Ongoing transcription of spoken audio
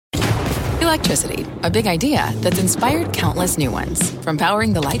Electricity, a big idea that's inspired countless new ones. From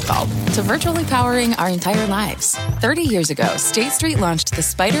powering the light bulb to virtually powering our entire lives. 30 years ago, State Street launched the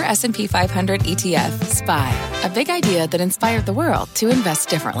SPDR S&P 500 ETF, SPY. A big idea that inspired the world to invest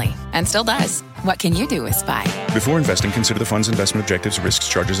differently. And still does. What can you do with SPY? Before investing, consider the fund's investment objectives, risks,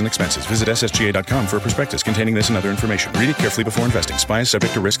 charges, and expenses. Visit ssga.com for a prospectus containing this and other information. Read it carefully before investing. SPY is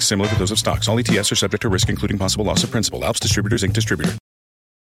subject to risks similar to those of stocks. All ETFs are subject to risk, including possible loss of principal. Alps Distributors, Inc. Distributor.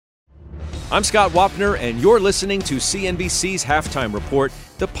 I'm Scott Wapner, and you're listening to CNBC's Halftime Report,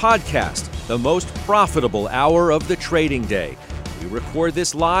 the podcast, the most profitable hour of the trading day. We record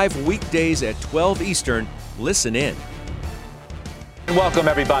this live weekdays at 12 Eastern. Listen in. Welcome,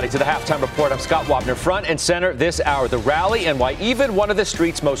 everybody, to the Halftime Report. I'm Scott Wapner. Front and center this hour, the rally and why even one of the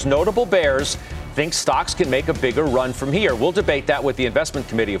street's most notable bears thinks stocks can make a bigger run from here. We'll debate that with the investment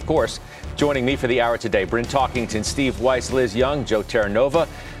committee, of course. Joining me for the hour today, Bryn Talkington, Steve Weiss, Liz Young, Joe Terranova.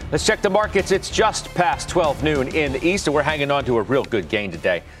 Let's check the markets. It's just past 12 noon in the East, and we're hanging on to a real good gain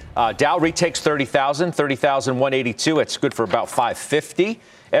today. Dow retakes 30,182. It's good for about 550.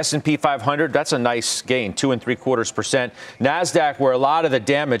 S&P 500, that's a nice gain, 2.75%. NASDAQ, where a lot of the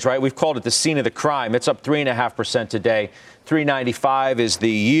damage, right? We've called it the scene of the crime. It's up 3.5% today. 395 is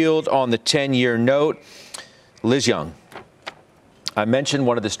the yield on the 10-year note. Liz Young, I mentioned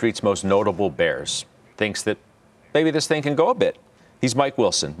one of the street's most notable bears. Thinks that maybe this thing can go a bit. He's Mike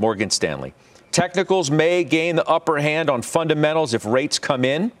Wilson, Morgan Stanley. Technicals may gain the upper hand on fundamentals if rates come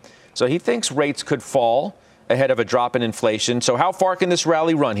in. So he thinks rates could fall ahead of a drop in inflation. So how far can this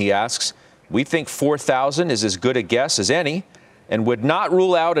rally run, he asks. We think 4,000 is as good a guess as any and would not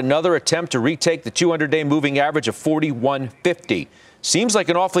rule out another attempt to retake the 200-day moving average of 4150. Seems like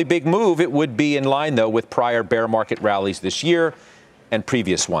an awfully big move. It would be in line, though, with prior bear market rallies this year and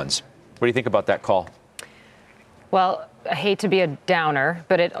previous ones. What do you think about that call? Well, I hate to be a downer,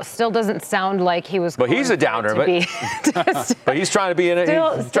 but it still doesn't sound like he was. But he's a downer, but he's trying to be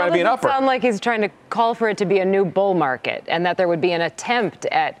an upper. Sound like he's trying to call for it to be a new bull market, and that there would be an attempt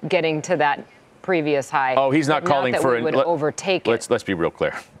at getting to that previous high. Oh, he's not calling for it. Overtake it. Let's be real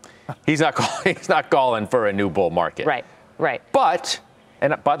clear. He's not calling for a new bull market. Right. But,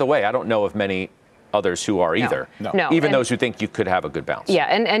 and by the way, I don't know of many others who are either. No. Even those who think you could have a good bounce. Yeah,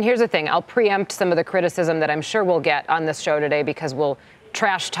 and here's the thing. I'll preempt some of the criticism that I'm sure we'll get on this show today because we'll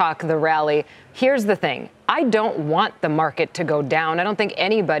trash talk the rally. Here's the thing. I don't want the market to go down. I don't think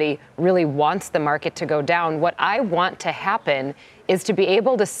anybody really wants the market to go down. What I want to happen is to be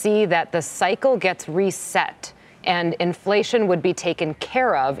able to see that the cycle gets reset and inflation would be taken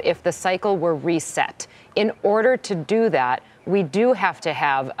care of if the cycle were reset. In order to do that, we do have to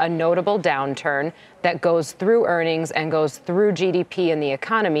have a notable downturn that goes through earnings and goes through GDP in the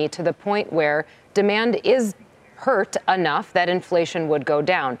economy to the point where demand is hurt enough that inflation would go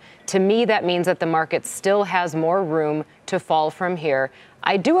down. To me, that means that the market still has more room to fall from here.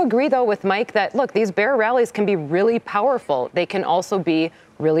 I do agree, though, with Mike that, look, these bear rallies can be really powerful. They can also be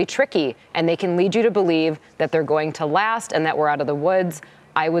really tricky, and they can lead you to believe that they're going to last and that we're out of the woods.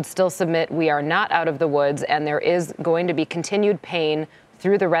 I would still submit we are not out of the woods, and there is going to be continued pain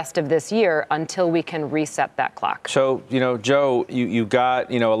through the rest of this year until we can reset that clock. So, Joe, you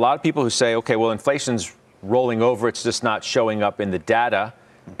got, a lot of people who say, okay, well, inflation's rolling over. It's just not showing up in the data.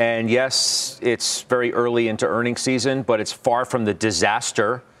 And yes, it's very early into earnings season, but it's far from the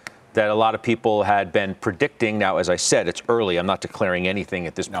disaster that a lot of people had been predicting. Now, as I said, it's early. I'm not declaring anything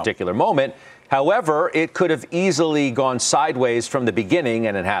at this particular moment. However, it could have easily gone sideways from the beginning,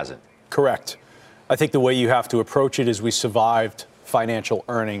 and it hasn't. Correct. I think the way you have to approach it is we survived financial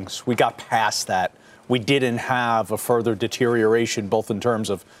earnings. We got past that. We didn't have a further deterioration, both in terms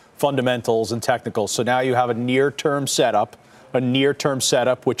of fundamentals and technicals. So now you have a near-term setup,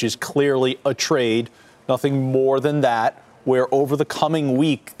 which is clearly a trade, nothing more than that, where over the coming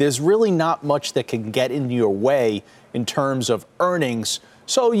week, there's really not much that can get in your way in terms of earnings.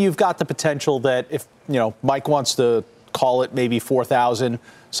 So you've got the potential that if, Mike wants to call it maybe 4,000,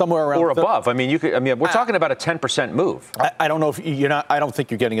 somewhere around. Or above. We're talking about a 10% move. I don't know if you're not. I don't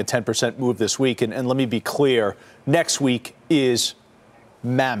think you're getting a 10% move this week. And let me be clear. Next week is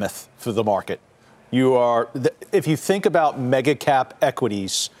mammoth for the market. If you think about mega cap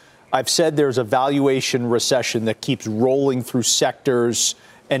equities, I've said there's a valuation recession that keeps rolling through sectors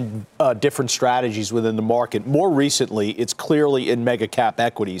and different strategies within the market. More recently, it's clearly in mega cap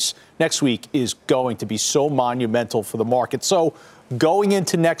equities. Next week is going to be so monumental for the market. So going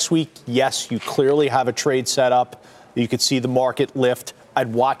into next week, yes, you clearly have a trade set up. You could see the market lift.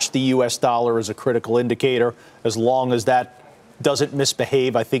 I'd watch the U.S. dollar as a critical indicator. As long as that doesn't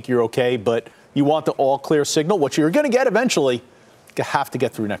misbehave, I think you're okay. But you want the all clear signal. What you're going to get eventually have to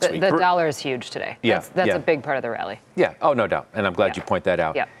get through next week. The dollar is huge today. Yeah, that's a big part of the rally. Yeah. Oh, no doubt. And I'm glad you point that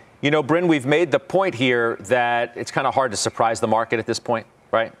out. Yeah. You know, Bryn, we've made the point here that it's kind of hard to surprise the market at this point,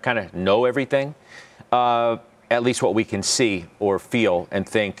 right? Kind of know everything, at least what we can see or feel and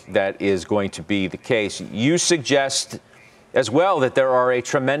think that is going to be the case. You suggest as well that there are a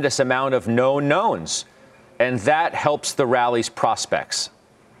tremendous amount of known knowns, and that helps the rally's prospects.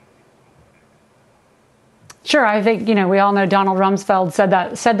 Sure. I think, we all know Donald Rumsfeld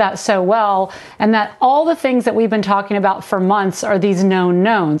said that so well, and that all the things that we've been talking about for months are these known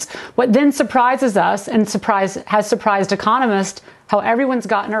knowns. What then surprises us and has surprised economists, how everyone's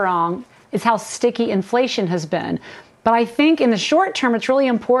gotten it wrong, is how sticky inflation has been. But I think in the short term, it's really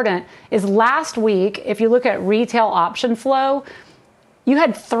important is last week, if you look at retail option flow, you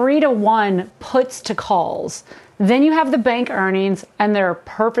had 3-to-1 puts to calls. Then you have the bank earnings, and they're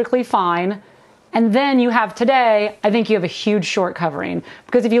perfectly fine. And then you have today, I think you have a huge short covering,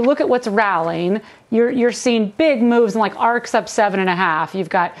 because if you look at what's rallying, you're seeing big moves, and like ARK's up 7.5. You've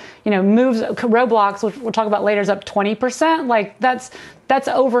got, moves, Roblox, which we'll talk about later, is up 20%. Like that's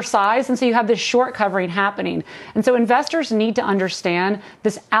oversized. And so you have this short covering happening. And so investors need to understand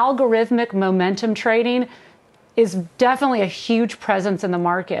this algorithmic momentum trading is definitely a huge presence in the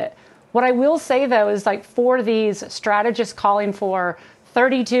market. What I will say, though, is like for these strategists calling for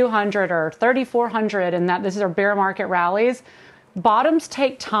 3,200 or 3,400 and that this is our bear market rallies, bottoms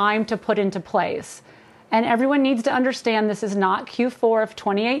take time to put into place. And everyone needs to understand this is not Q4 of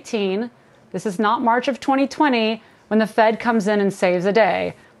 2018. This is not March of 2020 when the Fed comes in and saves a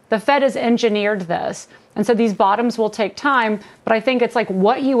day. The Fed has engineered this. And so these bottoms will take time. But I think it's like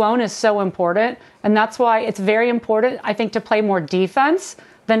what you own is so important. And that's why it's very important, I think, to play more defense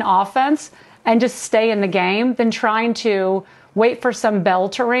than offense and just stay in the game than trying to wait for some bell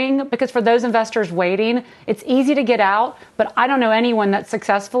to ring, because for those investors waiting, it's easy to get out, but I don't know anyone that's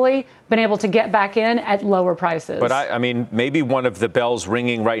successfully been able to get back in at lower prices. But I mean, maybe one of the bells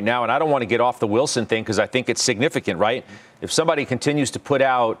ringing right now, and I don't want to get off the Wilson thing because I think it's significant, right? If somebody continues to put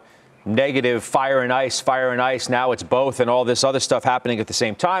out negative fire and ice, now it's both, and all this other stuff happening at the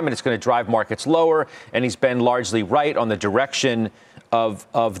same time, and it's going to drive markets lower, and he's been largely right on the direction of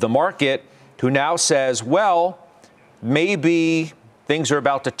the market, who now says, well, maybe things are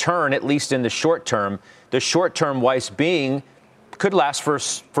about to turn, at least in the short term. The short term, Weiss being, could last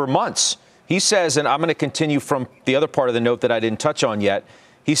for months. He says, and I'm going to continue from the other part of the note that I didn't touch on yet.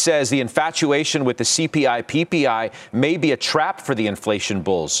 He says the infatuation with the CPI, PPI may be a trap for the inflation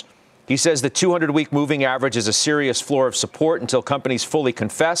bulls. He says the 200-week moving average is a serious floor of support until companies fully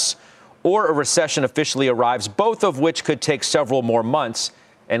confess or a recession officially arrives, both of which could take several more months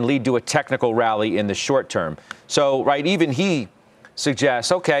and lead to a technical rally in the short term. So, right, even he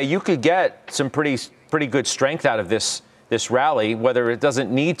suggests, okay, you could get some pretty good strength out of this rally, whether it doesn't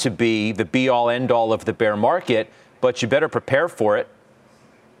need to be the be-all, end-all of the bear market, but you better prepare for it.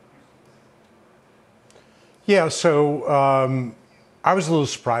 Yeah, so I was a little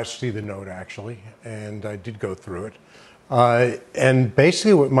surprised to see the note, actually, and I did go through it. And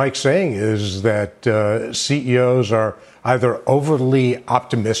basically what Mike's saying is that CEOs are either overly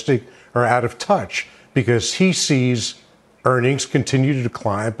optimistic or out of touch, because he sees earnings continue to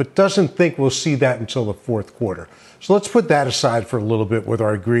decline, but doesn't think we'll see that until the fourth quarter. So let's put that aside for a little bit, whether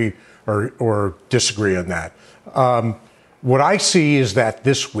I agree or disagree on that. What I see is that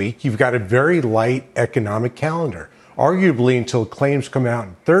this week you've got a very light economic calendar. Arguably, until claims come out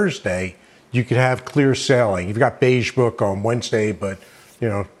on Thursday, you could have clear sailing. You've got Beige Book on Wednesday, but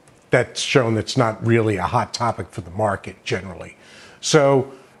that's shown that's not really a hot topic for the market generally.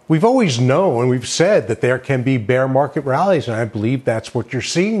 So we've always known, we've said that there can be bear market rallies, and I believe that's what you're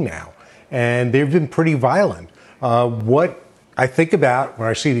seeing now. And they've been pretty violent. What I think about when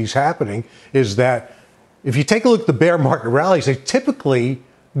I see these happening is that if you take a look at the bear market rallies, they typically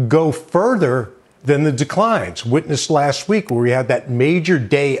go further than the declines. Witnessed last week where we had that major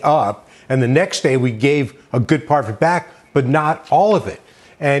day up, and the next day we gave a good part of it back, but not all of it.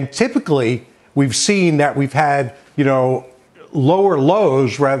 And typically we've seen that we've had, lower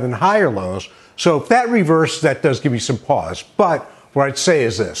lows rather than higher lows. So if that reverses, that does give me some pause. But what I'd say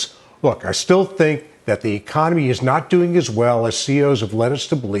is this. Look, I still think that the economy is not doing as well as CEOs have led us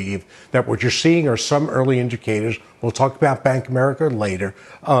to believe, that what you're seeing are some early indicators, we'll talk about Bank of America later,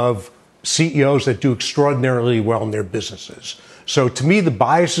 of CEOs that do extraordinarily well in their businesses. So to me, the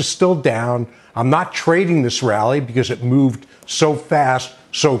bias is still down. I'm not trading this rally because it moved so fast,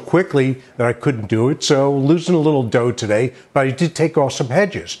 so quickly that I couldn't do it. So losing a little dough today, but I did take off some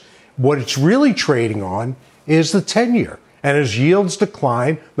hedges. What it's really trading on is the 10-year. And as yields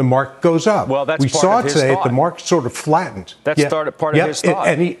decline, the market goes up. Well, that's we part saw of it his today. thought. The market sort of flattened. That's part of his thought.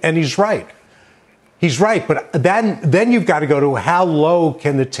 And he's right. He's right, but then you've got to go to how low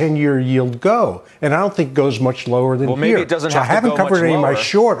can the 10-year yield go, and I don't think it goes much lower than well, maybe here. It doesn't so have I haven't to go covered much any of lower. my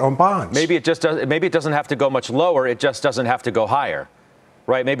short on bonds. Maybe it doesn't have to go much lower. It just doesn't have to go higher,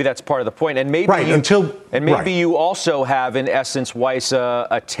 right? Maybe that's part of the point. And maybe you also have, in essence, Weiss,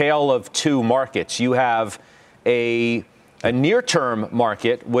 a tale of two markets. You have a near-term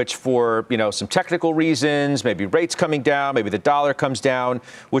market, which for some technical reasons, maybe rates coming down, maybe the dollar comes down,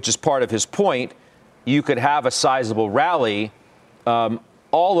 which is part of his point. You could have a sizable rally, all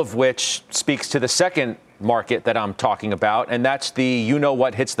of which speaks to the second market that I'm talking about, and that's the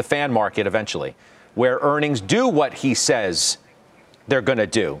what hits the fan market eventually, where earnings do what he says they're going to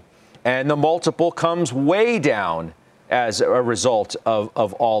do. And the multiple comes way down as a result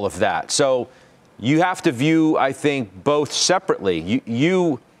of all of that. So you have to view, I think, both separately.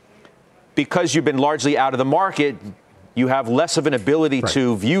 You because you've been largely out of the market, you have less of an ability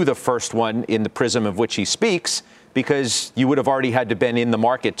to view the first one in the prism of which he speaks, because you would have already had to been in the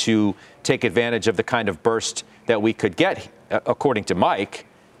market to take advantage of the kind of burst that we could get, according to Mike,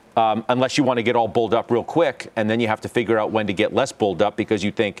 unless you want to get all bulled up real quick, and then you have to figure out when to get less bulled up because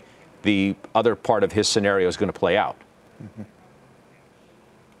you think the other part of his scenario is going to play out. Mm-hmm.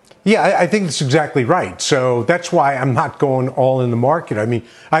 Yeah, I think that's exactly right. So that's why I'm not going all in the market. I mean,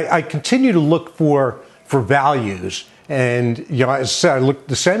 I continue to look for values. And, as I said, I looked at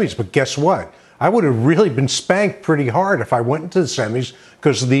the semis, but guess what? I would have really been spanked pretty hard if I went into the semis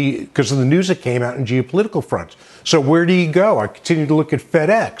because of the news that came out in geopolitical fronts. So where do you go? I continue to look at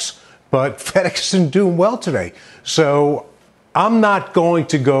FedEx, but FedEx isn't doing well today. So I'm not going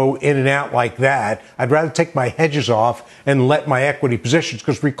to go in and out like that. I'd rather take my hedges off and let my equity positions.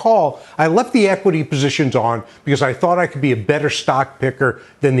 Because recall, I left the equity positions on because I thought I could be a better stock picker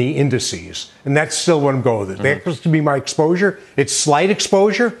than the indices. And that's still what I'm going with. That happens to be my exposure. It's slight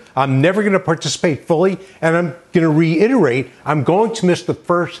exposure. I'm never going to participate fully. And I'm going to reiterate, I'm going to miss the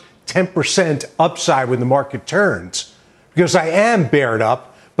first 10% upside when the market turns. Because I am bared up.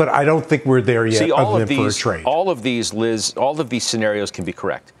 But I don't think we're there yet. See, other than for a trade. All of these, Liz, all of these scenarios can be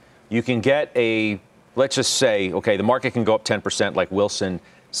correct. You can get let's just say, okay, the market can go up 10% like Wilson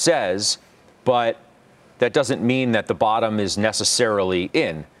says, but that doesn't mean that the bottom is necessarily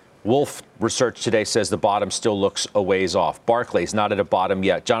in. Wolf Research today says the bottom still looks a ways off. Barclays not at a bottom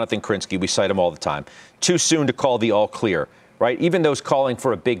yet. Jonathan Krinsky, we cite him all the time. Too soon to call the all clear, right? Even those calling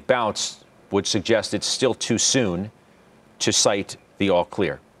for a big bounce would suggest it's still too soon to cite the all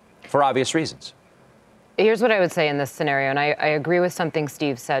clear, for obvious reasons. Here's what I would say in this scenario, and I agree with something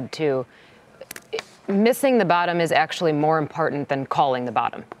Steve said too. Missing the bottom is actually more important than calling the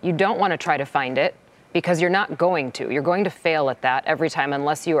bottom. You don't want to try to find it because you're not going to. You're going to fail at that every time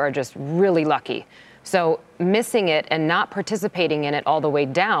unless you are just really lucky. So missing it and not participating in it all the way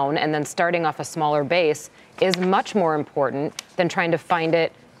down and then starting off a smaller base is much more important than trying to find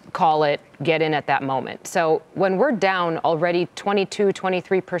it, call it, get in at that moment. So when we're down already 22,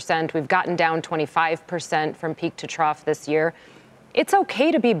 23%, we've gotten down 25% from peak to trough this year, it's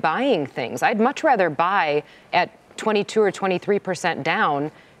okay to be buying things. I'd much rather buy at 22 or 23%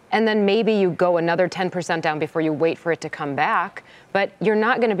 down, and then maybe you go another 10% down before you wait for it to come back, but you're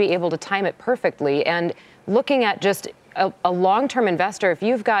not going to be able to time it perfectly. And looking at just a long-term investor,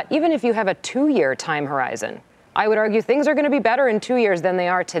 even if you have a 2-year time horizon, I would argue things are going to be better in 2 years than they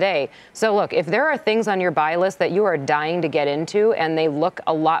are today. So look, if there are things on your buy list that you are dying to get into and they look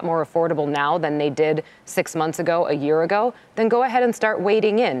a lot more affordable now than they did 6 months ago, a year ago, then go ahead and start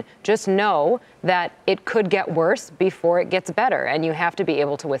wading in. Just know that it could get worse before it gets better, and you have to be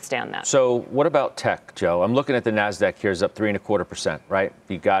able to withstand that. So what about tech, Joe? I'm looking at the NASDAQ here is up 3.25%, right?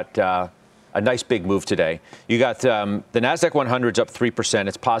 You got a nice big move today. You got the NASDAQ 100's up 3%.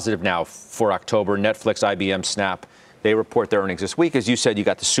 It's positive now for October. Netflix, IBM, Snap, they report their earnings this week. As you said, you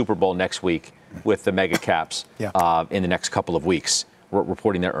got the Super Bowl next week with the mega caps in the next couple of weeks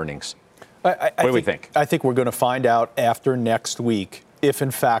reporting their earnings. What do we think? I think we're going to find out after next week if,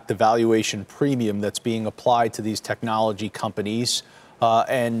 in fact, the valuation premium that's being applied to these technology companies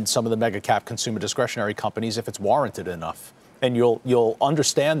and some of the mega cap consumer discretionary companies, if it's warranted enough. And you'll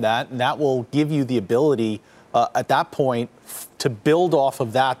understand that, and that will give you the ability at that point to build off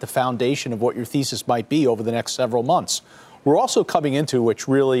of that the foundation of what your thesis might be over the next several months. We're also coming into, which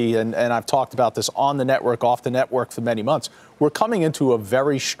really, and I've talked about this on the network, off the network for many months, we're coming into a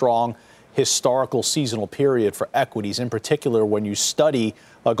very strong historical seasonal period for equities, in particular when you study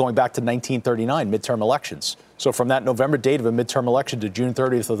going back to 1939 midterm elections. So from that November date of a midterm election to June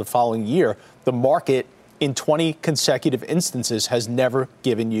 30th of the following year, the market in 20 consecutive instances has never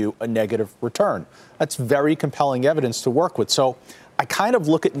given you a negative return. That's very compelling evidence to work with. So I kind of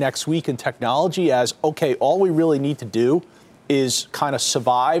look at next week in technology as, okay, all we really need to do is kind of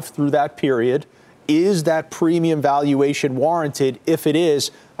survive through that period. Is that premium valuation warranted? If it is,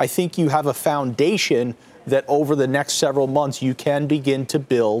 I think you have a foundation that over the next several months you can begin to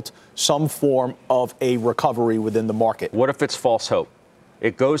build some form of a recovery within the market. What if it's false hope?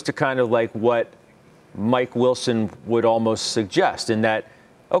 It goes to kind of like what Mike Wilson would almost suggest in that,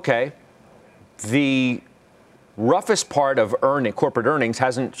 okay, the roughest part of corporate earnings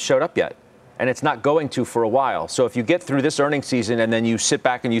hasn't showed up yet, and it's not going to for a while. So if you get through this earnings season and then you sit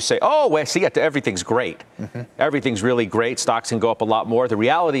back and you say, oh, well, see, everything's great. Mm-hmm. Everything's really great. Stocks can go up a lot more. The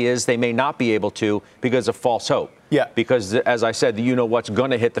reality is they may not be able to because of false hope. Yeah. Because, as I said, you know what's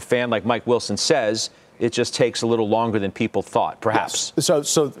going to hit the fan, like Mike Wilson says. It just takes a little longer than people thought, perhaps. Yes.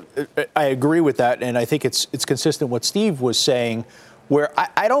 So I agree with that, and I think it's consistent with what Steve was saying, where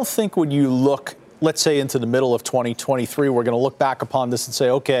I don't think when you look, let's say, into the middle of 2023, we're going to look back upon this and say,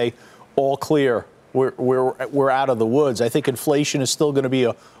 okay, all clear, we're out of the woods. I think inflation is still going to be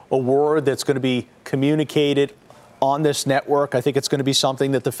a word that's going to be communicated on this network. I think it's going to be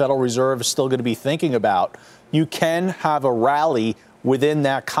something that the Federal Reserve is still going to be thinking about. You can have a rally within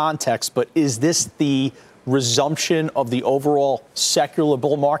that context, but is this the resumption of the overall secular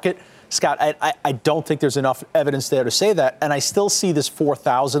bull market? Scott, I don't think there's enough evidence there to say that, and I still see this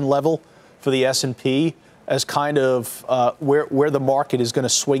 4,000 level for the S&P as kind of where the market is going to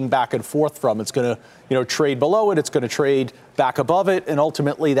swing back and forth from. It's going to, trade below it, it's going to trade back above it, and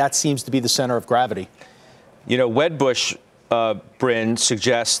ultimately that seems to be the center of gravity. Wedbush, Bryn,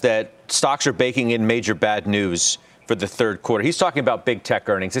 suggests that stocks are baking in major bad news for the third quarter. He's talking about big tech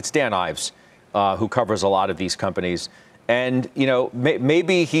earnings. It's Dan Ives, who covers a lot of these companies. And,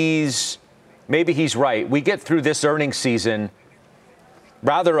 maybe he's right. We get through this earnings season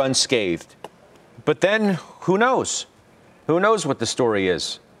rather unscathed. But then who knows? Who knows what the story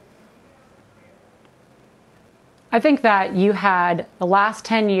is? I think that you had the last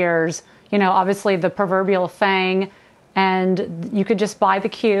 10 years, obviously the proverbial FANG, and you could just buy the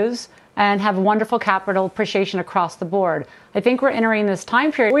Qs and have wonderful capital appreciation across the board. I think we're entering this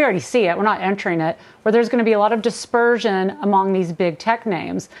time period. We already see it. We're not entering it, where there's going to be a lot of dispersion among these big tech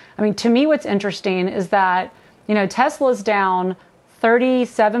names. I mean, to me, what's interesting is that, Tesla's down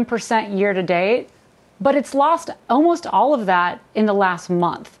 37% year to date, but it's lost almost all of that in the last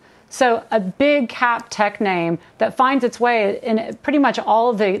month. So a big cap tech name that finds its way in pretty much all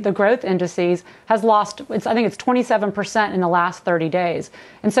of the growth indices has lost, I think it's 27% in the last 30 days.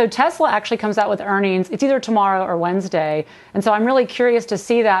 And so Tesla actually comes out with earnings. It's either tomorrow or Wednesday. And so I'm really curious to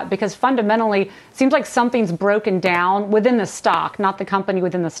see that, because fundamentally it seems like something's broken down within the stock, not the company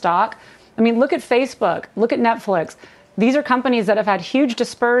within the stock. I mean, look at Facebook, look at Netflix. These are companies that have had huge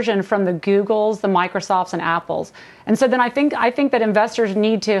dispersion from the Googles, the Microsofts, and Apples. And so then I think that investors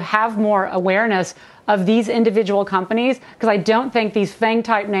need to have more awareness of these individual companies, because I don't think these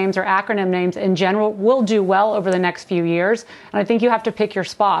FANG-type names or acronym names in general will do well over the next few years. And I think you have to pick your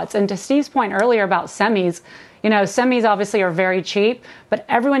spots. And to Steve's point earlier about semis, semis obviously are very cheap, but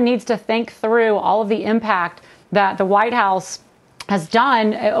everyone needs to think through all of the impact that the White House has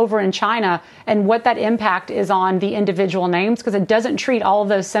done over in China and what that impact is on the individual names, because it doesn't treat all of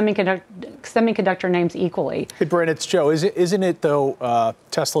those semiconductor names equally. Hey, Bryn, it's Joe. Isn't it, though,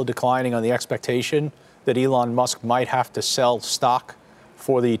 Tesla declining on the expectation that Elon Musk might have to sell stock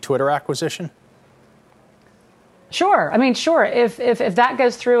for the Twitter acquisition? Sure. I mean, sure. If that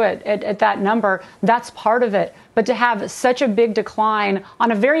goes through at that number, that's part of it. But to have such a big decline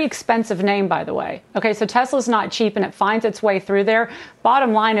on a very expensive name, by the way. Okay, so Tesla's not cheap and it finds its way through there.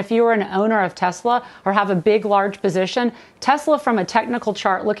 Bottom line, if you were an owner of Tesla or have a big, large position, Tesla from a technical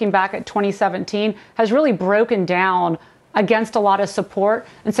chart looking back at 2017 has really broken down against a lot of support.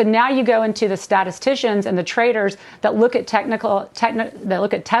 And so now you go into the statisticians and the traders that look at Tesla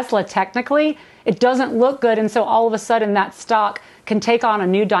technically, it doesn't look good. And so all of a sudden that stock can take on a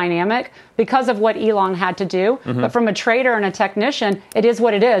new dynamic because of what Elon had to do. Mm-hmm. But from a trader and a technician, it is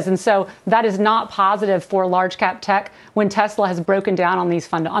what it is. And so that is not positive for large cap tech when Tesla has broken down on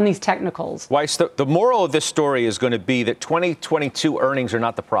these technicals. Weiss, the moral of this story is going to be that 2022 earnings are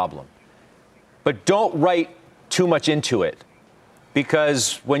not the problem. But don't write too much into it,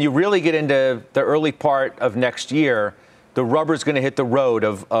 because when you really get into the early part of next year, the rubber's going to hit the road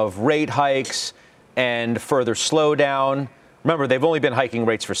of rate hikes and further slowdown. Remember, they've only been hiking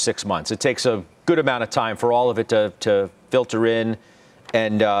rates for 6 months. It takes a good amount of time for all of it to filter in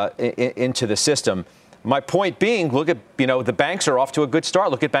and into the system. My point being, look at, the banks are off to a good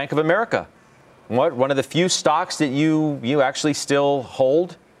start. Look at Bank of America. one of the few stocks that you actually still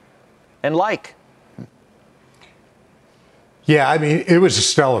hold and like. Yeah, I mean, it was a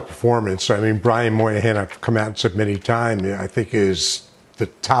stellar performance. I mean, Brian Moynihan, I've come out and said many times, I think is the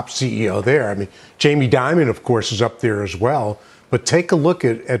top CEO there. I mean, Jamie Dimon, of course, is up there as well. But take a look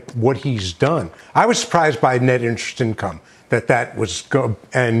at what he's done. I was surprised by net interest income, that was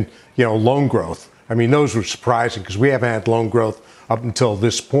and, loan growth. I mean, those were surprising because we haven't had loan growth up until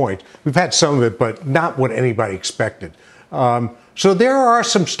this point. We've had some of it, but not what anybody expected. So there are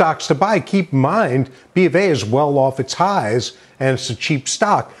some stocks to buy. Keep in mind, B of A is well off its highs, and it's a cheap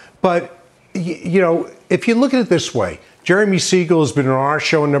stock. But, if you look at it this way, Jeremy Siegel has been on our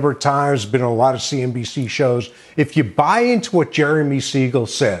show a number of times, been on a lot of CNBC shows. If you buy into what Jeremy Siegel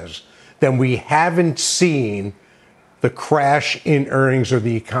says, then we haven't seen the crash in earnings or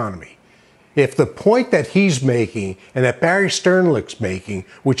the economy. If the point that he's making and that Barry Sternlicht's making,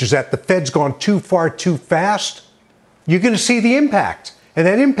 which is that the Fed's gone too far too fast, you're going to see the impact. And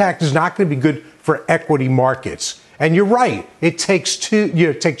that impact is not going to be good for equity markets. And you're right. It takes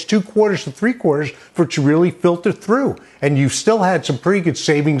it takes 2 quarters to 3 quarters for it to really filter through. And you still had some pretty good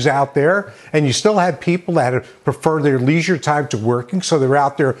savings out there. And you still had people that prefer their leisure time to working. So they're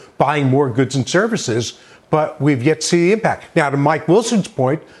out there buying more goods and services. But we've yet to see the impact. Now, to Mike Wilson's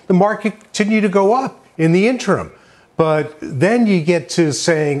point, the market continued to go up in the interim. But then you get to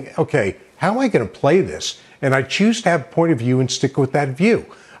saying, okay, how am I going to play this? And I choose to have a point of view and stick with that view.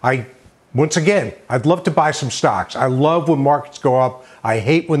 Once again, I'd love to buy some stocks. I love when markets go up. I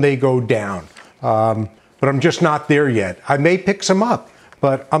hate when they go down. But I'm just not there yet. I may pick some up,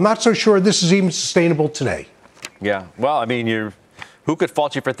 but I'm not so sure this is even sustainable today. Yeah. Well, I mean, who could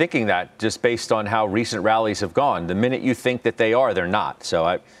fault you for thinking that just based on how recent rallies have gone? The minute you think that they are, they're not.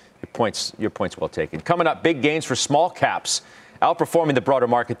 So your point's well taken. Coming up, big gains for small caps, outperforming the broader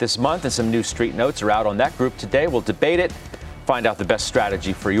market this month, and some new street notes are out on that group today. We'll debate it, find out the best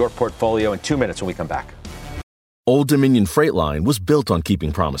strategy for your portfolio in 2 minutes when we come back. Old Dominion Freight Line was built on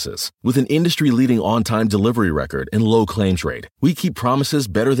keeping promises. With an industry-leading on-time delivery record and low claims rate, we keep promises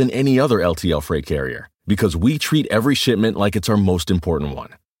better than any other LTL freight carrier because we treat every shipment like it's our most important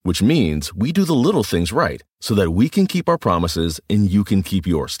one, which means we do the little things right so that we can keep our promises and you can keep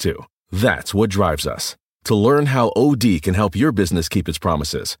yours too. That's what drives us. To learn how OD can help your business keep its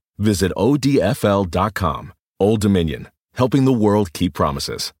promises, visit odfl.com. Old Dominion, helping the world keep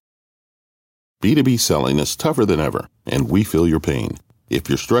promises. B2B selling is tougher than ever, and we feel your pain. If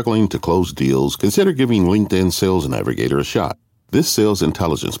you're struggling to close deals, consider giving LinkedIn Sales Navigator a shot. This sales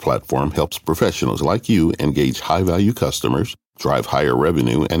intelligence platform helps professionals like you engage high-value customers, drive higher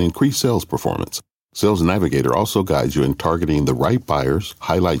revenue, and increase sales performance. Sales Navigator also guides you in targeting the right buyers,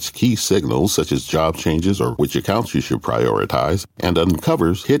 highlights key signals such as job changes or which accounts you should prioritize, and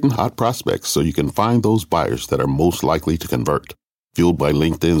uncovers hidden hot prospects so you can find those buyers that are most likely to convert. Fueled by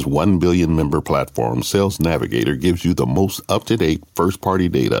LinkedIn's 1 billion member platform, Sales Navigator gives you the most up-to-date first-party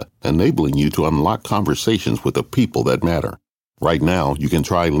data, enabling you to unlock conversations with the people that matter. Right now, you can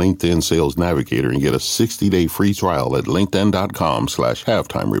try LinkedIn Sales Navigator and get a 60-day free trial at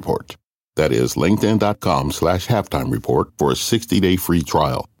linkedin.com/halftime report. That is linkedin.com/halftime report for a 60-day free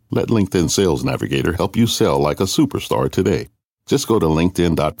trial. Let LinkedIn Sales Navigator help you sell like a superstar today. Just go to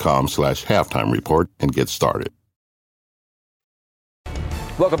linkedin.com/halftime report and get started.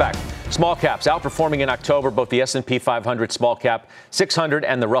 Welcome back. Small caps outperforming in October, both the S&P 500 small cap 600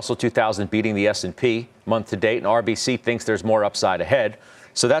 and the Russell 2000 beating the S&P month to date. And RBC thinks there's more upside ahead.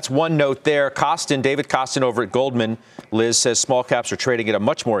 So that's one note there. David Kostin over at Goldman, Liz, says small caps are trading at a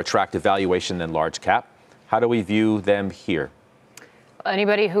much more attractive valuation than large cap. How do we view them here?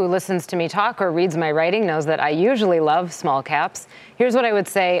 Anybody who listens to me talk or reads my writing knows that I usually love small caps. Here's what I would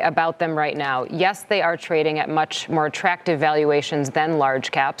say about them right now. Yes, they are trading at much more attractive valuations than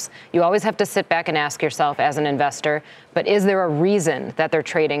large caps. You always have to sit back and ask yourself as an investor, but is there a reason that they're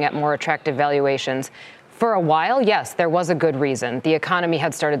trading at more attractive valuations? For a while, yes, there was a good reason. The economy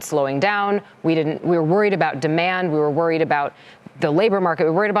had started slowing down. We were worried about demand. We were worried about the labor market. We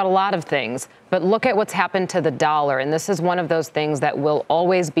were worried about a lot of things. But look at what's happened to the dollar. And this is one of those things that will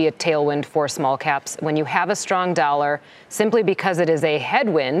always be a tailwind for small caps. When you have a strong dollar, simply because it is a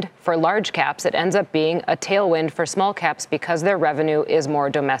headwind for large caps, it ends up being a tailwind for small caps because their revenue is more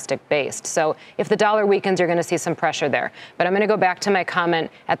domestic based. So if the dollar weakens, you're going to see some pressure there. But I'm going to go back to my comment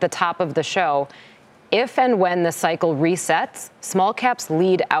at the top of the show. If and when the cycle resets, small caps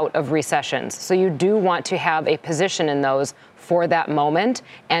lead out of recessions. So you do want to have a position in those for that moment.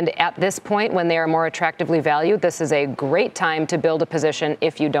 And at this point, when they are more attractively valued, this is a great time to build a position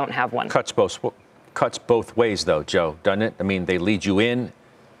if you don't have one. Cuts both ways, though, Joe, doesn't it? I mean, they lead you in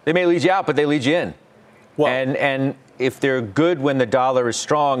They may lead you out, but they lead you in. Well, and if they're good when the dollar is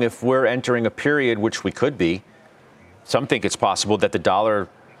strong, if we're entering a period, which we could be, some think it's possible that the dollar,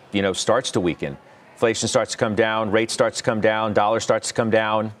 starts to weaken. Inflation starts to come down, rate starts to come down, dollar starts to come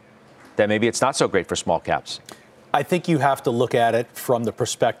down, then maybe it's not so great for small caps. I think you have to look at it from the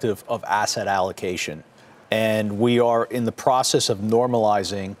perspective of asset allocation. And we are in the process of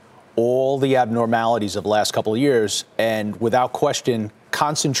normalizing all the abnormalities of the last couple of years. And without question,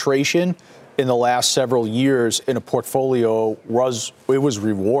 concentration in the last several years in a portfolio was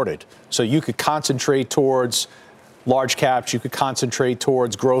rewarded. So you could concentrate towards large caps, you could concentrate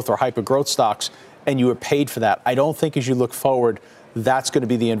towards growth or hyper growth stocks, and you were paid for that. I don't think as you look forward, that's going to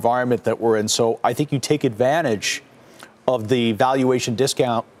be the environment that we're in. So I think you take advantage of the valuation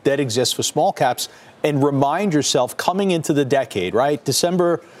discount that exists for small caps and remind yourself coming into the decade, right?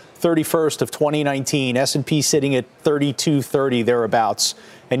 December 31st of 2019, S&P sitting at 3230 thereabouts.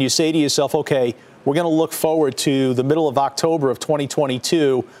 And you say to yourself, okay, we're going to look forward to the middle of October of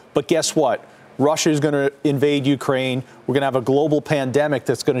 2022. But guess what? Russia is going to invade Ukraine. We're going to have a global pandemic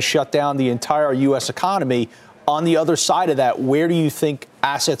that's going to shut down the entire U.S. economy. On the other side of that, where do you think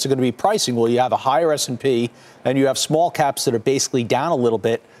assets are going to be pricing? Well, you have a higher S&P and you have small caps that are basically down a little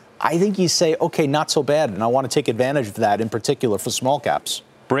bit. I think you say, okay, not so bad. And I want to take advantage of that in particular for small caps.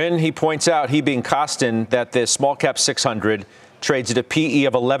 Bryn, he points out, he being Costin, that the small cap 600 trades at a PE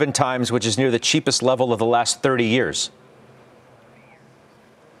of 11 times, which is near the cheapest level of the last 30 years.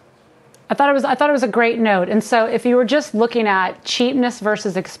 I thought it was a great note. And so if you were just looking at cheapness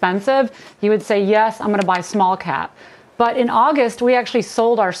versus expensive, you would say, yes, I'm going to buy small cap. But in August, we actually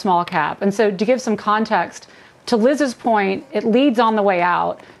sold our small cap. And so to give some context, to Liz's point, it leads on the way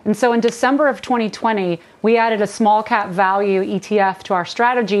out. And so in December of 2020, we added a small cap value ETF to our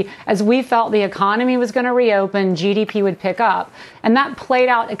strategy as we felt the economy was going to reopen, GDP would pick up. And that played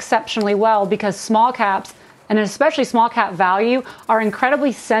out exceptionally well because small caps, and especially small cap value, are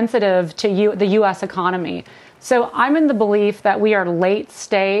incredibly sensitive to the U.S. economy. So I'm in the belief that we are late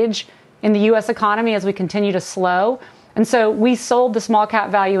stage in the U.S. economy as we continue to slow. And so we sold the small cap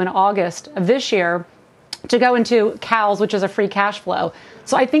value in August of this year to go into CALs, which is a free cash flow.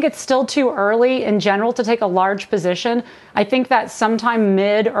 So I think it's still too early in general to take a large position. I think that sometime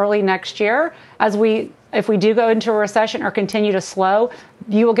early next year, if we do go into a recession or continue to slow,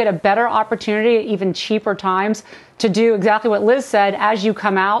 you will get a better opportunity at even cheaper times to do exactly what Liz said. As you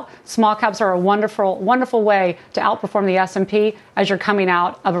come out, small caps are a wonderful, wonderful way to outperform the S&P as you're coming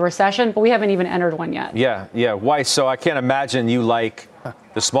out of a recession, but we haven't even entered one yet. Yeah. Weiss, so I can't imagine you like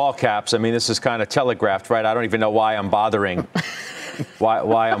the small caps. I mean, this is kind of telegraphed, right? I don't even know why I'm bothering.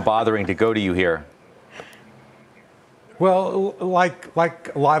 why I'm bothering to go to you here. Well, like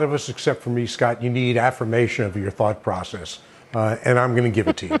a lot of us, except for me, Scott, you need affirmation of your thought process, and I'm going to give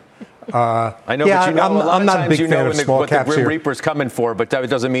it to you. I know, but I'm not a big fan of small caps what the here. Reaper's coming for, but that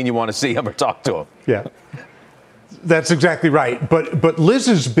doesn't mean you want to see him or talk to him. Yeah, that's exactly right. But Liz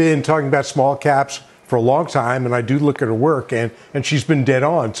has been talking about small caps for a long time, and I do look at her work, and she's been dead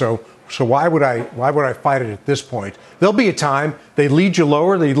on. So why would I fight it at this point? There'll be a time they lead you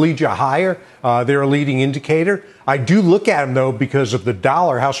lower, they lead you higher. They're a leading indicator. I do look at them though because of the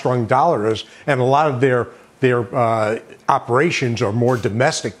dollar, how strong the dollar is, and a lot of their operations are more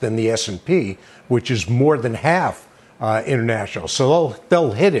domestic than the S&P, which is more than half international. So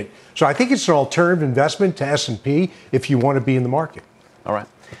they'll hit it. So I think it's an alternative investment to S&P if you want to be in the market. All right.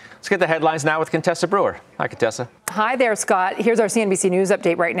 Let's get the headlines now with Contessa Brewer. Hi, Contessa. Hi there, Scott. Here's our CNBC News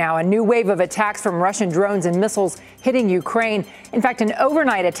update right now. A new wave of attacks from Russian drones and missiles hitting Ukraine. In fact, an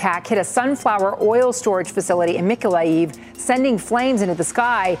overnight attack hit a sunflower oil storage facility in Mykolaiv, sending flames into the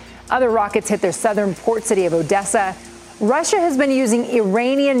sky. Other rockets hit their southern port city of Odessa. Russia has been using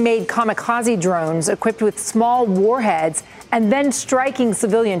Iranian-made kamikaze drones equipped with small warheads and then striking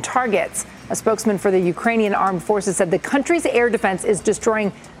civilian targets. A spokesman for the Ukrainian armed forces said the country's air defense is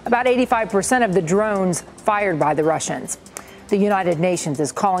destroying about 85% of the drones fired by the Russians. The United Nations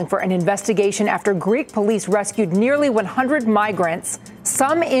is calling for an investigation after Greek police rescued nearly 100 migrants,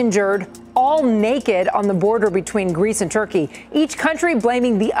 some injured, all naked on the border between Greece and Turkey, each country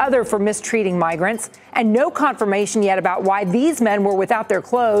blaming the other for mistreating migrants, and no confirmation yet about why these men were without their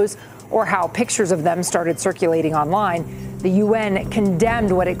clothes or how pictures of them started circulating online. The UN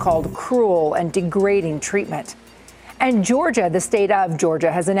condemned what it called cruel and degrading treatment. And Georgia, the state of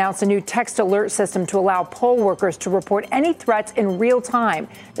Georgia, has announced a new text alert system to allow poll workers to report any threats in real time.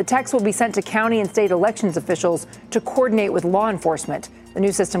 The text will be sent to county and state elections officials to coordinate with law enforcement. The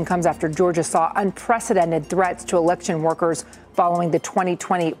new system comes after Georgia saw unprecedented threats to election workers following the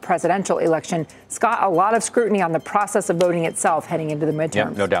 2020 presidential election. Scott, a lot of scrutiny on the process of voting itself heading into the midterms. Yeah,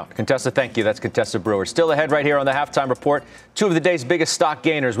 no doubt. Contessa, thank you. That's Contessa Brewer. Still ahead right here on the Halftime Report. Two of the day's biggest stock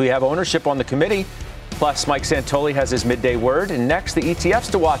gainers. We have ownership on the committee. Plus, Mike Santoli has his midday word. And next, the ETFs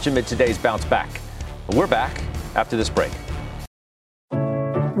to watch amid today's bounce back. But we're back after this break.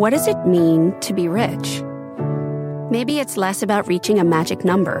 What does it mean to be rich? Maybe it's less about reaching a magic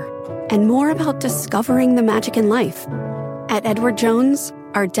number and more about discovering the magic in life. At Edward Jones,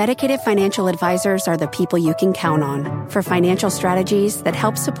 our dedicated financial advisors are the people you can count on for financial strategies that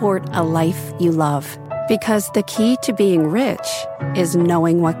help support a life you love. Because the key to being rich is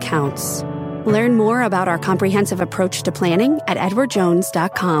knowing what counts. Learn more about our comprehensive approach to planning at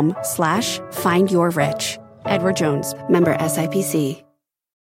edwardjones.com/findyourrich. Edward Jones, member SIPC.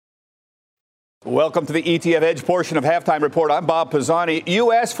 Welcome to the ETF Edge portion of Halftime Report. I'm Bob Pisani.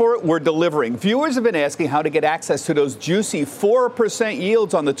 You asked for it, we're delivering. Viewers have been asking how to get access to those juicy 4%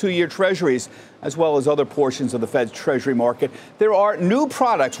 yields on the 2-year treasuries, as well as other portions of the Fed's treasury market. There are new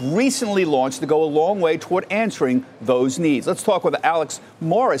products recently launched to go a long way toward answering those needs. Let's talk with Alex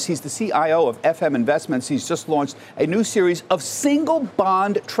Morris. He's the CIO of FM Investments. He's just launched a new series of single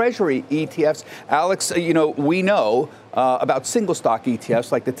bond treasury ETFs. Alex, we know about single stock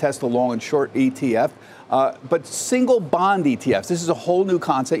ETFs like the Tesla long and short ETF. But single bond ETFs, this is a whole new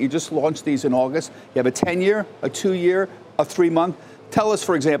concept. You just launched these in August. You have a 10-year, a 2-year, a 3-month. Tell us,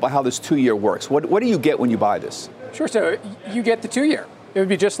 for example, how this 2-year works. What do you get when you buy this? Sure. So you get the 2-year. It would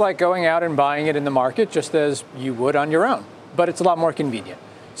be just like going out and buying it in the market, just as you would on your own. But it's a lot more convenient.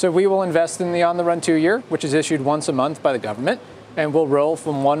 So we will invest in the on-the-run 2-year, which is issued once a month by the government. And we'll roll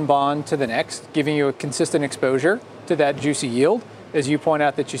from one bond to the next, giving you a consistent exposure to that juicy yield, as you point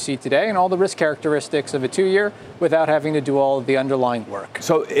out that you see today, and all the risk characteristics of a 2-year without having to do all of the underlying work.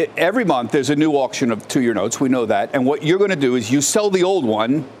 So every month there's a new auction of 2-year notes. We know that. And what you're going to do is you sell the old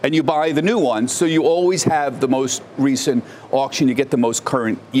one and you buy the new one. So you always have the most recent auction. You get the most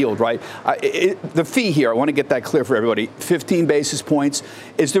current yield, right? The fee here, I want to get that clear for everybody, 15 basis points.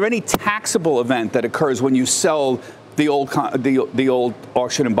 Is there any taxable event that occurs when you sell the old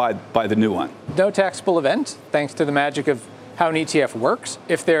auction and buy the new one? No taxable event, thanks to the magic of how an ETF works.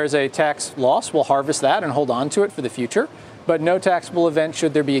 If there's a tax loss, we'll harvest that and hold on to it for the future. But no taxable event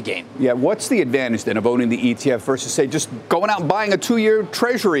should there be a gain. Yeah, what's the advantage then of owning the ETF versus, say, just going out and buying a 2-year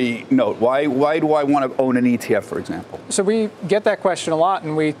treasury note? Why do I want to own an ETF, for example? So we get that question a lot,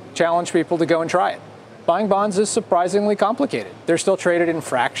 and we challenge people to go and try it. Buying bonds is surprisingly complicated. They're still traded in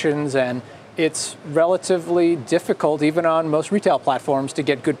fractions, and it's relatively difficult, even on most retail platforms, to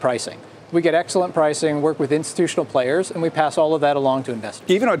get good pricing. We get excellent pricing, work with institutional players, and we pass all of that along to investors.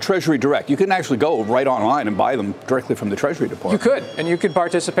 Even on Treasury Direct, you can actually go right online and buy them directly from the Treasury Department. You could, and you could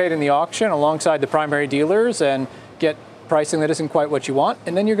participate in the auction alongside the primary dealers and get pricing that isn't quite what you want,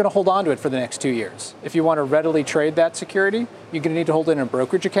 and then you're going to hold on to it for the next 2 years. If you want to readily trade that security, you're going to need to hold it in a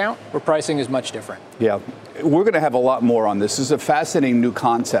brokerage account where pricing is much different. Yeah, we're going to have a lot more on this. This is a fascinating new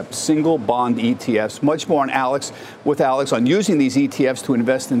concept, single bond ETFs. Much more on with Alex on using these ETFs to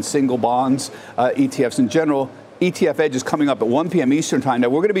invest in single bonds, ETFs in general. ETF Edge is coming up at 1 p.m. Eastern Time. Now,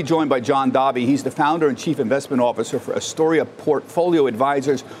 we're going to be joined by John Dobby. He's the founder and chief investment officer for Astoria Portfolio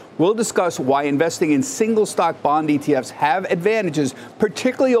Advisors. We'll discuss why investing in single stock bond ETFs have advantages,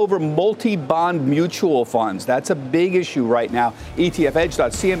 particularly over multi-bond mutual funds. That's a big issue right now.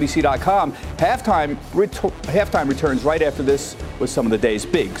 ETFedge.cnbc.com. Halftime returns right after this with some of the day's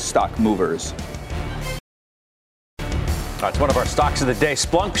big stock movers. It's one of our stocks of the day.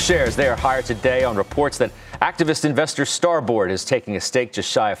 Splunk shares, they are higher today on reports that activist investor Starboard is taking a stake just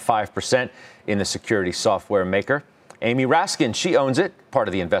shy of 5% in the security software maker. Amy Raskin, she owns it, part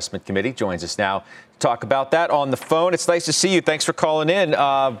of the investment committee, joins us now to talk about that on the phone. It's nice to see you. Thanks for calling in.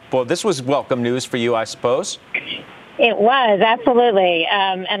 Well, this was welcome news for you, I suppose. It was, absolutely.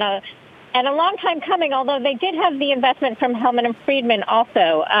 And a long time coming, although they did have the investment from Hellman & Friedman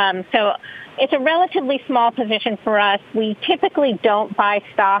also. So it's a relatively small position for us. We typically don't buy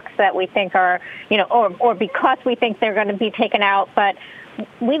stocks that we think are, or because we think they're going to be taken out. But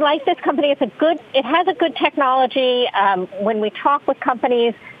we like this company. It has a good technology. When we talk with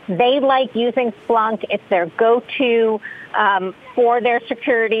companies, they like using Splunk. It's their go-to for their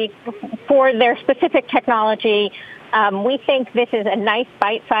security, for their specific technology. We think this is a nice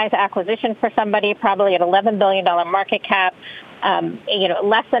bite-sized acquisition for somebody, probably at $11 billion market cap.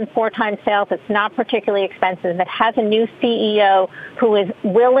 less than 4 times sales. It's not particularly expensive. It has a new CEO who is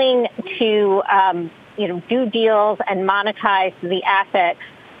willing to, do deals and monetize the asset.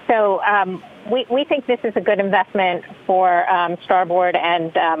 So we think this is a good investment for Starboard,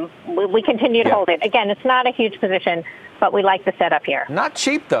 and we continue to hold it. Again, it's not a huge position, but we like the setup here. Not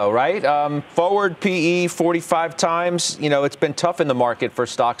cheap, though, right? Forward PE 45 times. It's been tough in the market for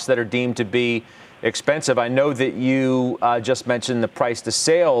stocks that are deemed to be expensive. I know that you just mentioned the price to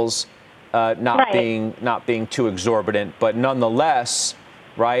sales not being too exorbitant, but nonetheless,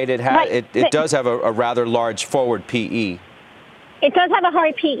 right? It does have a rather large forward PE. It does have a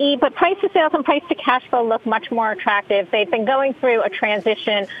high PE, but price to sales and price to cash flow look much more attractive. They've been going through a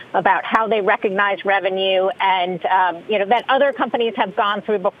transition about how they recognize revenue, and that other companies have gone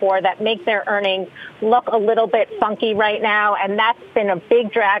through before that make their earnings look a little bit funky right now, and that's been a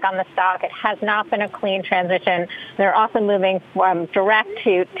big drag on the stock. It has not been a clean transition. They're also moving from direct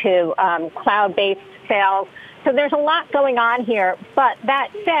to cloud-based sales. So there's a lot going on here. But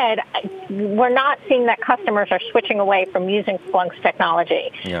that said, we're not seeing that customers are switching away from using Splunk's technology.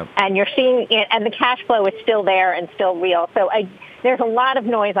 Yep. And you're seeing it, and the cash flow is still there and still real. So there's a lot of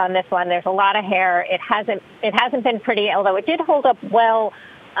noise on this one. There's a lot of hair. It hasn't been pretty, although it did hold up well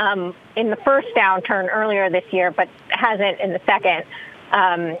in the first downturn earlier this year, but hasn't in the second.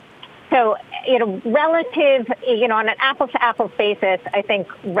 So, relative, on an apples-to-apples basis, I think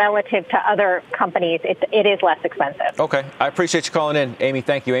relative to other companies, it is less expensive. Okay. I appreciate you calling in, Amy.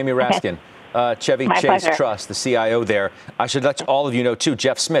 Thank you. Amy Raskin, Chevy Chase pleasure. Trust, the CIO there. I should let all of you know, too,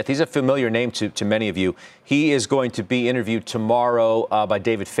 Jeff Smith. He's a familiar name to many of you. He is going to be interviewed tomorrow by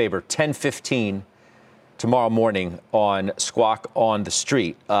David Faber, 10:15 tomorrow morning on Squawk on the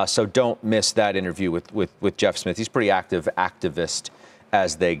Street. So don't miss that interview with Jeff Smith. He's pretty activist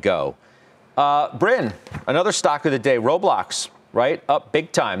as they go. Bryn, another stock of the day, Roblox, right? Up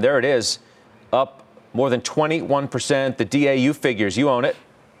big time. There it is. Up more than 21%. The DAU figures, you own it.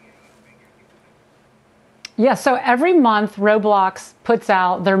 Yeah, so every month Roblox puts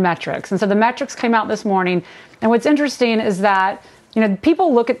out their metrics. And so the metrics came out this morning. And what's interesting is that,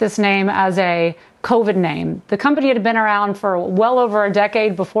 people look at this name as a COVID name. The company had been around for well over a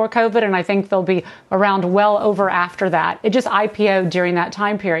decade before COVID, and I think they'll be around well over after that. It just IPO'd during that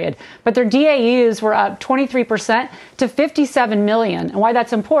time period. But their DAUs were up 23% to 57 million. And why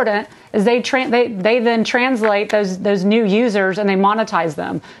that's important is they then translate those new users and they monetize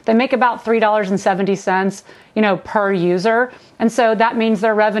them. They make about $3.70, per user. And so that means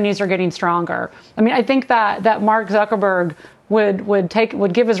their revenues are getting stronger. I mean, I think that Mark Zuckerberg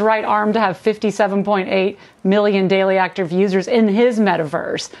would give his right arm to have 57.8 million daily active users in his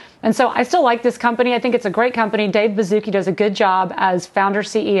metaverse. And so I still like this company. I think it's a great company. Dave Baszucki does a good job as founder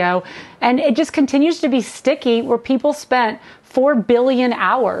CEO. And it just continues to be sticky, where people spent 4 billion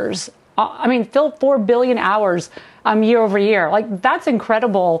hours. 4 billion hours year over year. Like, that's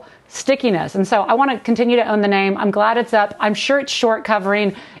incredible stickiness. And so I want to continue to own the name. I'm glad it's up. I'm sure it's short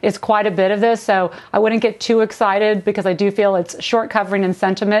covering is quite a bit of this. So I wouldn't get too excited, because I do feel it's short covering and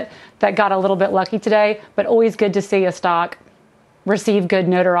sentiment that got a little bit lucky today. But always good to see a stock receive good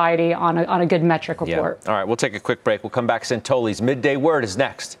notoriety on a good metric report. Yeah. All right, we'll take a quick break. We'll come back. Santoli's midday word is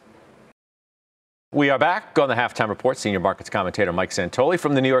next. We are back on the Halftime Report. Senior markets commentator Mike Santoli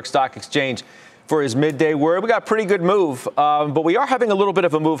from the New York Stock Exchange for his midday word. We got a pretty good move, but we are having a little bit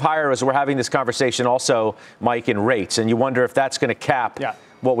of a move higher as we're having this conversation also, Mike, in rates. And you wonder if that's going to cap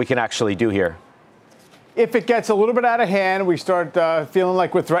what we can actually do here. If it gets a little bit out of hand, we start feeling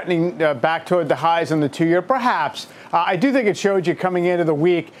like we're threatening back toward the highs in the 2-year, perhaps. I do think it showed you coming into the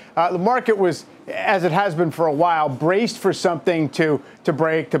week. The market was, as it has been for a while, braced for something to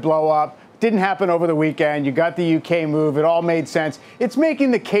break, to blow up. Didn't happen over the weekend. You got the UK move. It all made sense. It's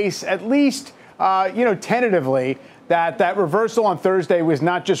making the case, at least, tentatively, that reversal on Thursday was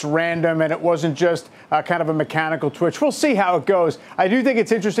not just random, and it wasn't just kind of a mechanical twitch. We'll see how it goes. I do think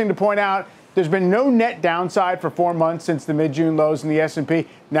it's interesting to point out there's been no net downside for 4 months since the mid-June lows in the S&P.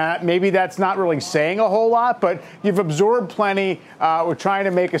 Now, maybe that's not really saying a whole lot, but you've absorbed plenty. We're trying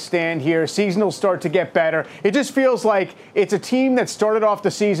to make a stand here. Seasonals start to get better. It just feels like it's a team that started off the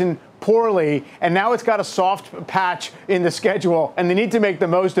season poorly, and now it's got a soft patch in the schedule, and they need to make the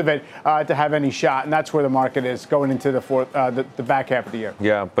most of it to have any shot. And that's where the market is going into the back half of the year.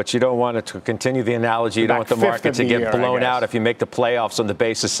 Yeah, but you don't want it to continue the analogy. You don't want the market to get blown out if you make the playoffs on the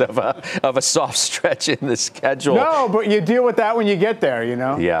basis of a soft stretch in the schedule. No, but you deal with that when you get there,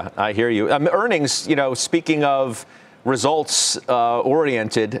 Yeah, I hear you. Earnings, speaking of results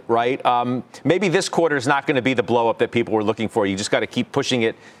oriented, right? Maybe this quarter is not going to be the blow up that people were looking for. You just got to keep pushing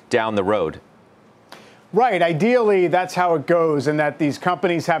it down the road. Right. Ideally, that's how it goes, and that these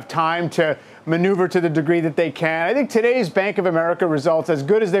companies have time to maneuver to the degree that they can. I think today's Bank of America results, as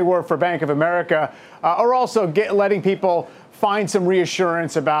good as they were for Bank of America, are also letting people find some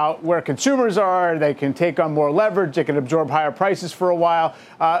reassurance about where consumers are. They can take on more leverage. They can absorb higher prices for a while.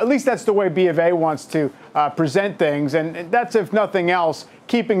 At least that's the way B of A wants to present things. And that's, if nothing else,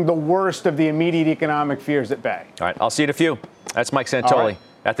 keeping the worst of the immediate economic fears at bay. All right. I'll see you in a few. That's Mike Santoli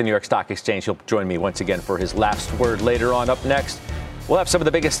at the New York Stock Exchange. He'll join me once again for his last word later on. Up next, we'll have some of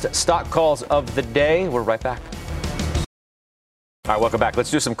the biggest stock calls of the day. We're right back. All right, welcome back.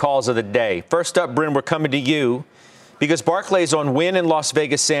 Let's do some calls of the day. First up, Bryn, we're coming to you because Barclays on Wynn and Las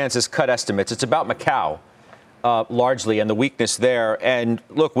Vegas Sands has cut estimates. It's about Macau, largely, and the weakness there. And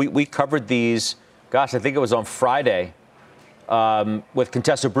look, we covered these, I think it was on Friday, with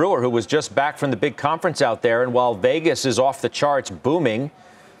Contessa Brewer, who was just back from the big conference out there. And while Vegas is off the charts booming,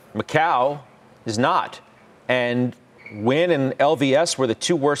 Macau is not. And Wynn and LVS were the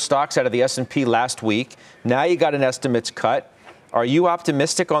two worst stocks out of the S&P last week. Now you got an estimates cut. Are you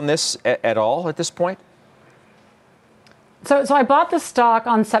optimistic on this at all at this point? So I bought the stock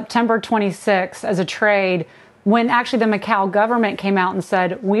on September 26th as a trade when actually the Macau government came out and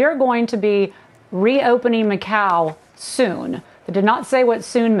said, we are going to be reopening Macau soon. They did not say what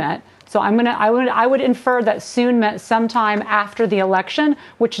soon meant. So I would infer that soon meant sometime after the election,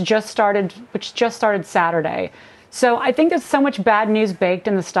 which just started Saturday. So I think there's so much bad news baked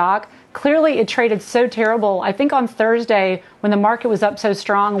in the stock. Clearly, it traded so terrible. I think on Thursday, when the market was up so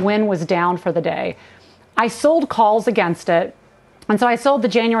strong, Wynn was down for the day. I sold calls against it. And so I sold the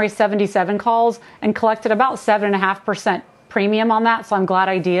January 77 calls and collected about 7.5% premium on that. So I'm glad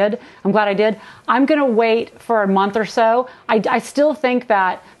I did. I'm going to wait for a month or so. I still think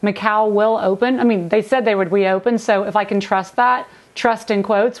that Macau will open. I mean, they said they would reopen. So if I can trust that, trust in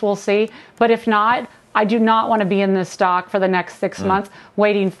quotes, we'll see. But if not, I do not want to be in this stock for the next 6 months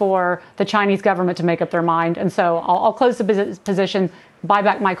waiting for the Chinese government to make up their mind. And so I'll close the position, buy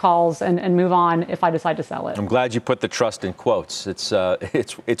back my calls, and move on if I decide to sell it. I'm glad you put the trust in quotes. It's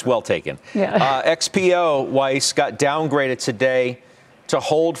well taken. Yeah. XPO, Weiss, got downgraded today to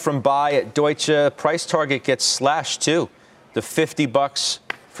hold from buy at Deutsche. Price target gets slashed too, to $50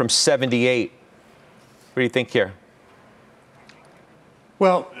 from 78. What do you think here?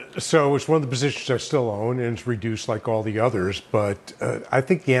 Well, so it's one of the positions I still own, and it's reduced like all the others. But I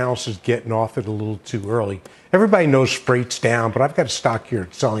think the analyst is getting off it a little too early. Everybody knows freight's down, but I've got a stock here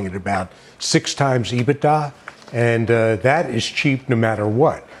selling at about 6 times EBITDA, and that is cheap no matter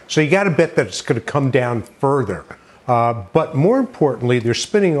what. So you got to bet that it's going to come down further. But more importantly, they're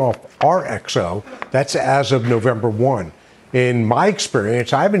spinning off RXO. That's as of November 1. In my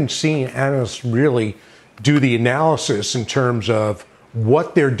experience, I haven't seen analysts really do the analysis in terms of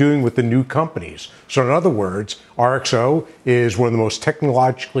what they're doing with the new companies. So in other words, RXO is one of the most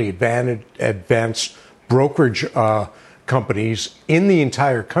technologically advanced brokerage companies in the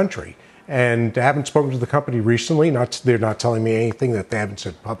entire country. And I haven't spoken to the company recently. They're not telling me anything that they haven't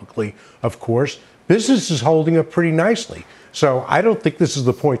said publicly, of course. Business is holding up pretty nicely. So I don't think this is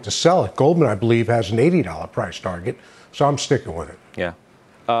the point to sell it. Goldman, I believe, has an $80 price target. So I'm sticking with it. Yeah.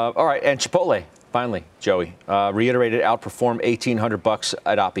 All right. And Chipotle. Finally, Joey, reiterated outperform $1,800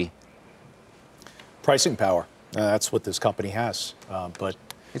 at API. Pricing power. That's what this company has. But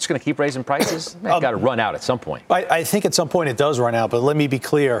it's going to keep raising prices? It's got to run out at some point. I think at some point it does run out. But let me be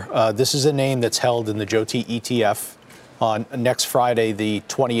clear. This is a name that's held in the JOTI ETF. On next Friday, the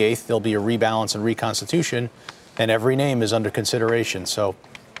 28th, there'll be a rebalance and reconstitution. And every name is under consideration. So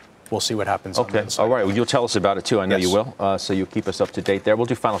we'll see what happens. Okay. All right. Well, you'll tell us about it, too. I know you will. So you'll keep us up to date there. We'll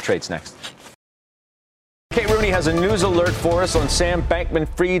do final trades next. Kate Rooney has a news alert for us on Sam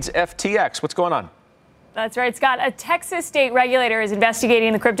Bankman-Fried's FTX. What's going on? That's right, Scott. A Texas state regulator is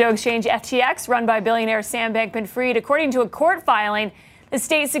investigating the crypto exchange FTX, run by billionaire Sam Bankman-Fried. According to a court filing, the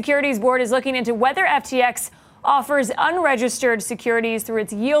state securities board is looking into whether FTX offers unregistered securities through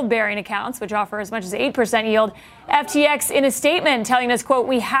its yield-bearing accounts, which offer as much as 8% yield. FTX, in a statement, telling us, quote,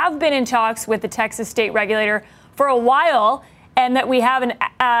 "We have been in talks with the Texas state regulator for a while, and that we have an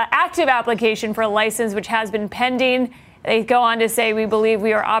active application for a license which has been pending." They go on to say, "We believe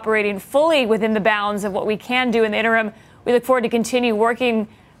we are operating fully within the bounds of what we can do in the interim. We look forward to continue working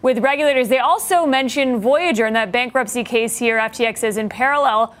with regulators." They also mention Voyager in that bankruptcy case here. FTX says, "In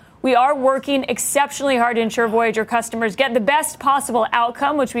parallel, we are working exceptionally hard to ensure Voyager customers get the best possible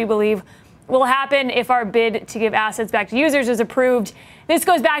outcome, which we believe will happen if our bid to give assets back to users is approved." This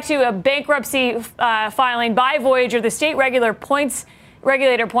goes back to a bankruptcy filing by Voyager. The state regulator points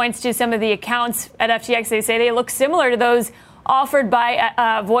to some of the accounts at FTX. They say they look similar to those offered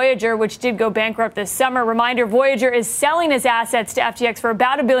by Voyager, which did go bankrupt this summer. Reminder, Voyager is selling its assets to FTX for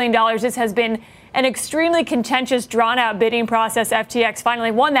about $1 billion. This has been an extremely contentious, drawn-out bidding process. FTX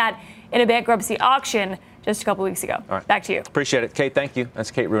finally won that in a bankruptcy auction just a couple weeks ago. All right. Back to you. Appreciate it, Kate. Thank you.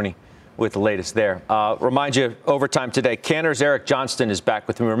 That's Kate Rooney with the latest there. Remind you, overtime today, Cantor's Eric Johnston is back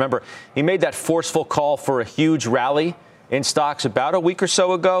with me. Remember, he made that forceful call for a huge rally in stocks about a week or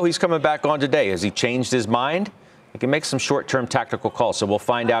so ago. He's coming back on today. Has he changed his mind? He can make some short-term tactical calls, so we'll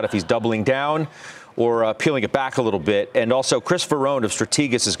find out if he's doubling down or peeling it back a little bit. And also, Chris Verone of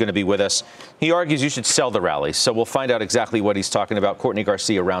Strategas is going to be with us. He argues you should sell the rallies, so we'll find out exactly what he's talking about. Courtney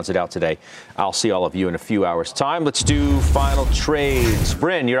Garcia rounds it out today. I'll see all of you in a few hours' time. Let's do final trades.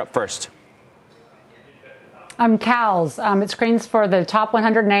 Bryn, you're up first. CALS. It screens for the top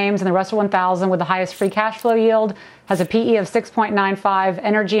 100 names in the Russell 1000 with the highest free cash flow yield, has a PE of 6.95.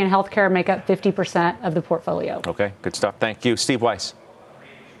 Energy and healthcare make up 50% of the portfolio. Okay, good stuff. Thank you. Steve Weiss.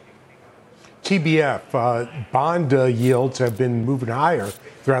 TBF, bond yields have been moving higher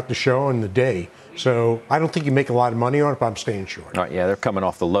throughout the show and the day. So I don't think you make a lot of money on it, but I'm staying short. All right, yeah, they're coming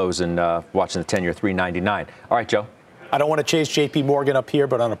off the lows and watching the 10-year 3.99. All right, Joe. I don't want to chase JP Morgan up here,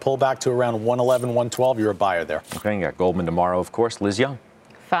 but on a pullback to around 111, 112, you're a buyer there. Okay, you got Goldman tomorrow, of course. Liz Young.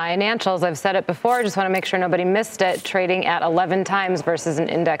 Financials, I've said it before. I just want to make sure nobody missed it. Trading at 11 times versus an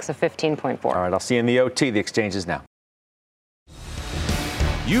index of 15.4. All right, I'll see you in the OT. The exchange is now.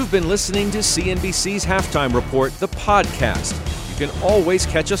 You've been listening to CNBC's Halftime Report, the podcast. You can always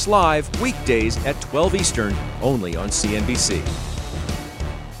catch us live weekdays at 12 Eastern, only on CNBC.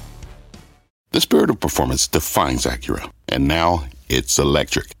 The spirit of performance defines Acura, and now it's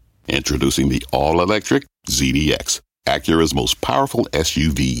electric. Introducing the all-electric ZDX, Acura's most powerful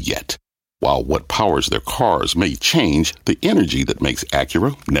SUV yet. While what powers their cars may change, the energy that makes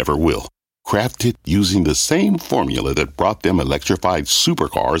Acura never will. Crafted using the same formula that brought them electrified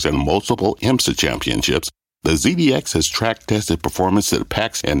supercars and multiple IMSA championships, the ZDX has track-tested performance that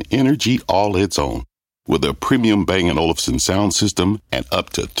packs an energy all its own. With a premium Bang & Olufsen sound system and up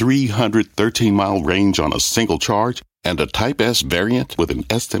to 313-mile range on a single charge, and a Type S variant with an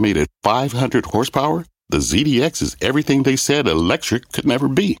estimated 500 horsepower, the ZDX is everything they said electric could never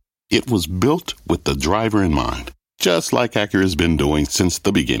be. It was built with the driver in mind, just like Acura's been doing since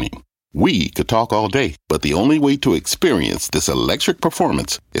the beginning. We could talk all day, but the only way to experience this electric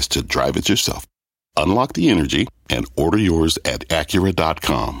performance is to drive it yourself. Unlock the energy and order yours at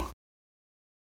Acura.com.